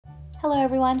Hello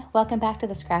everyone, welcome back to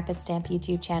the Scrap and Stamp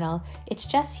YouTube channel. It's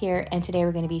Jess here, and today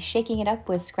we're going to be shaking it up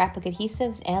with Scrapbook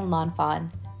adhesives and Lawn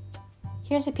Fawn.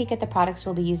 Here's a peek at the products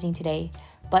we'll be using today.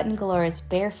 Button Galore's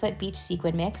Barefoot Beach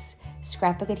Sequin Mix,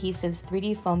 Scrapbook Adhesives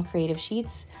 3D Foam Creative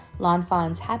Sheets, Lawn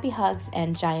Fawn's Happy Hugs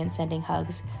and Giant Sending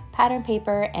Hugs, pattern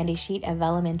paper, and a sheet of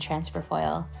vellum and transfer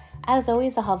foil. As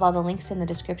always, I'll have all the links in the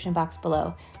description box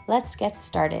below. Let's get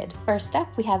started. First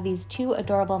up, we have these two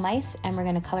adorable mice, and we're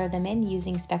going to color them in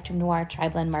using Spectrum Noir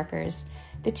Tri-Blend markers.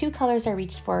 The two colors I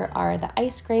reached for are the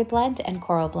Ice Gray blend and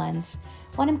Coral blends.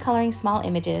 When I'm coloring small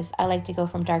images, I like to go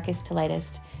from darkest to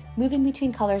lightest, moving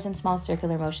between colors in small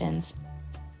circular motions.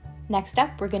 Next up,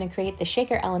 we're going to create the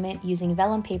shaker element using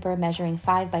vellum paper measuring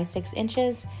 5 by 6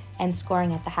 inches and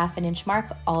scoring at the ½ inch mark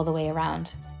all the way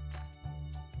around.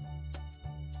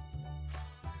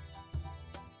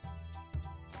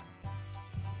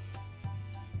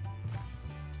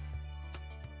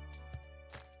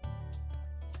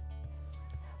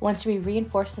 Once we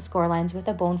reinforce the score lines with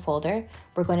a bone folder,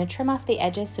 we're going to trim off the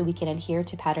edges so we can adhere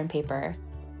to pattern paper.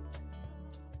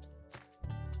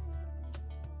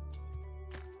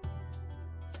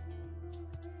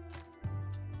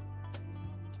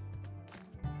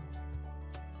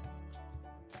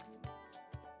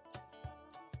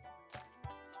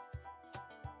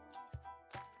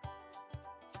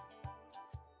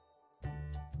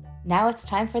 Now it's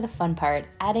time for the fun part,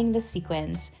 adding the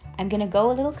sequins. I'm going to go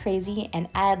a little crazy and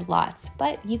add lots,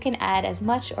 but you can add as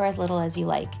much or as little as you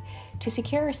like. To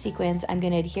secure our sequins, I'm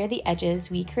going to adhere the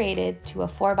edges we created to a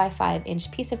 4 by 5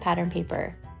 inch piece of pattern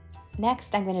paper.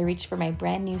 Next, I'm going to reach for my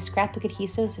brand new Scrapbook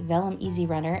Adhesives Vellum Easy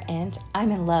Runner, and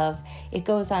I'm in love. It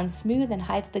goes on smooth and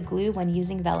hides the glue when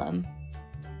using vellum.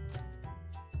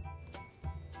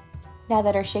 Now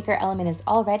that our shaker element is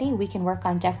all ready, we can work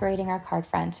on decorating our card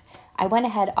front. I went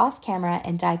ahead off camera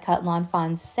and die cut Lawn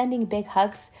Fawn's Sending Big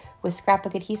Hugs with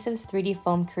Scrapbook Adhesives 3D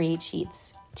Foam Create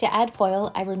Sheets. To add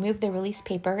foil, I removed the release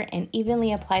paper and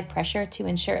evenly applied pressure to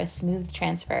ensure a smooth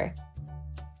transfer.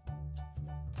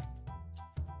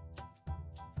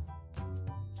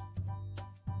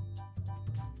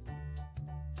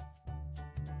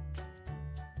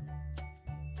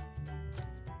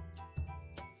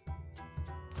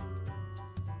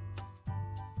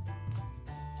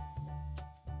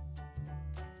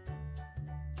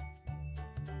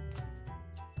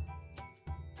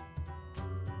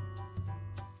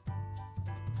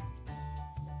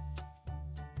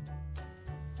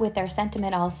 With our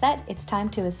sentiment all set, it's time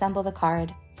to assemble the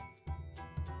card.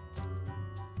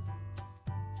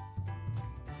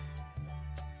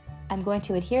 I'm going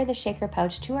to adhere the shaker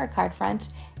pouch to our card front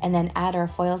and then add our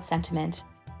foiled sentiment.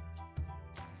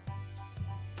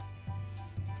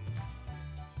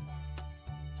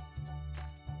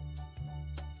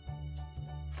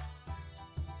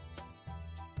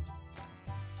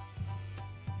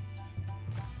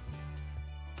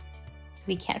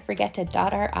 We can't forget to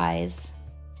dot our I's.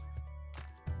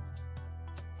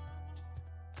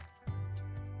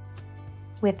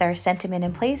 With our sentiment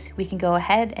in place, we can go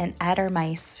ahead and add our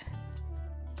mice.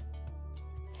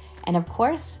 And of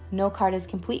course, no card is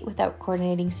complete without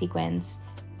coordinating sequins.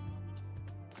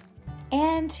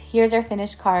 And here's our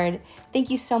finished card. Thank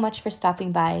you so much for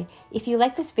stopping by. If you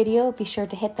like this video, be sure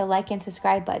to hit the like and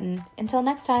subscribe button. Until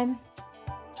next time.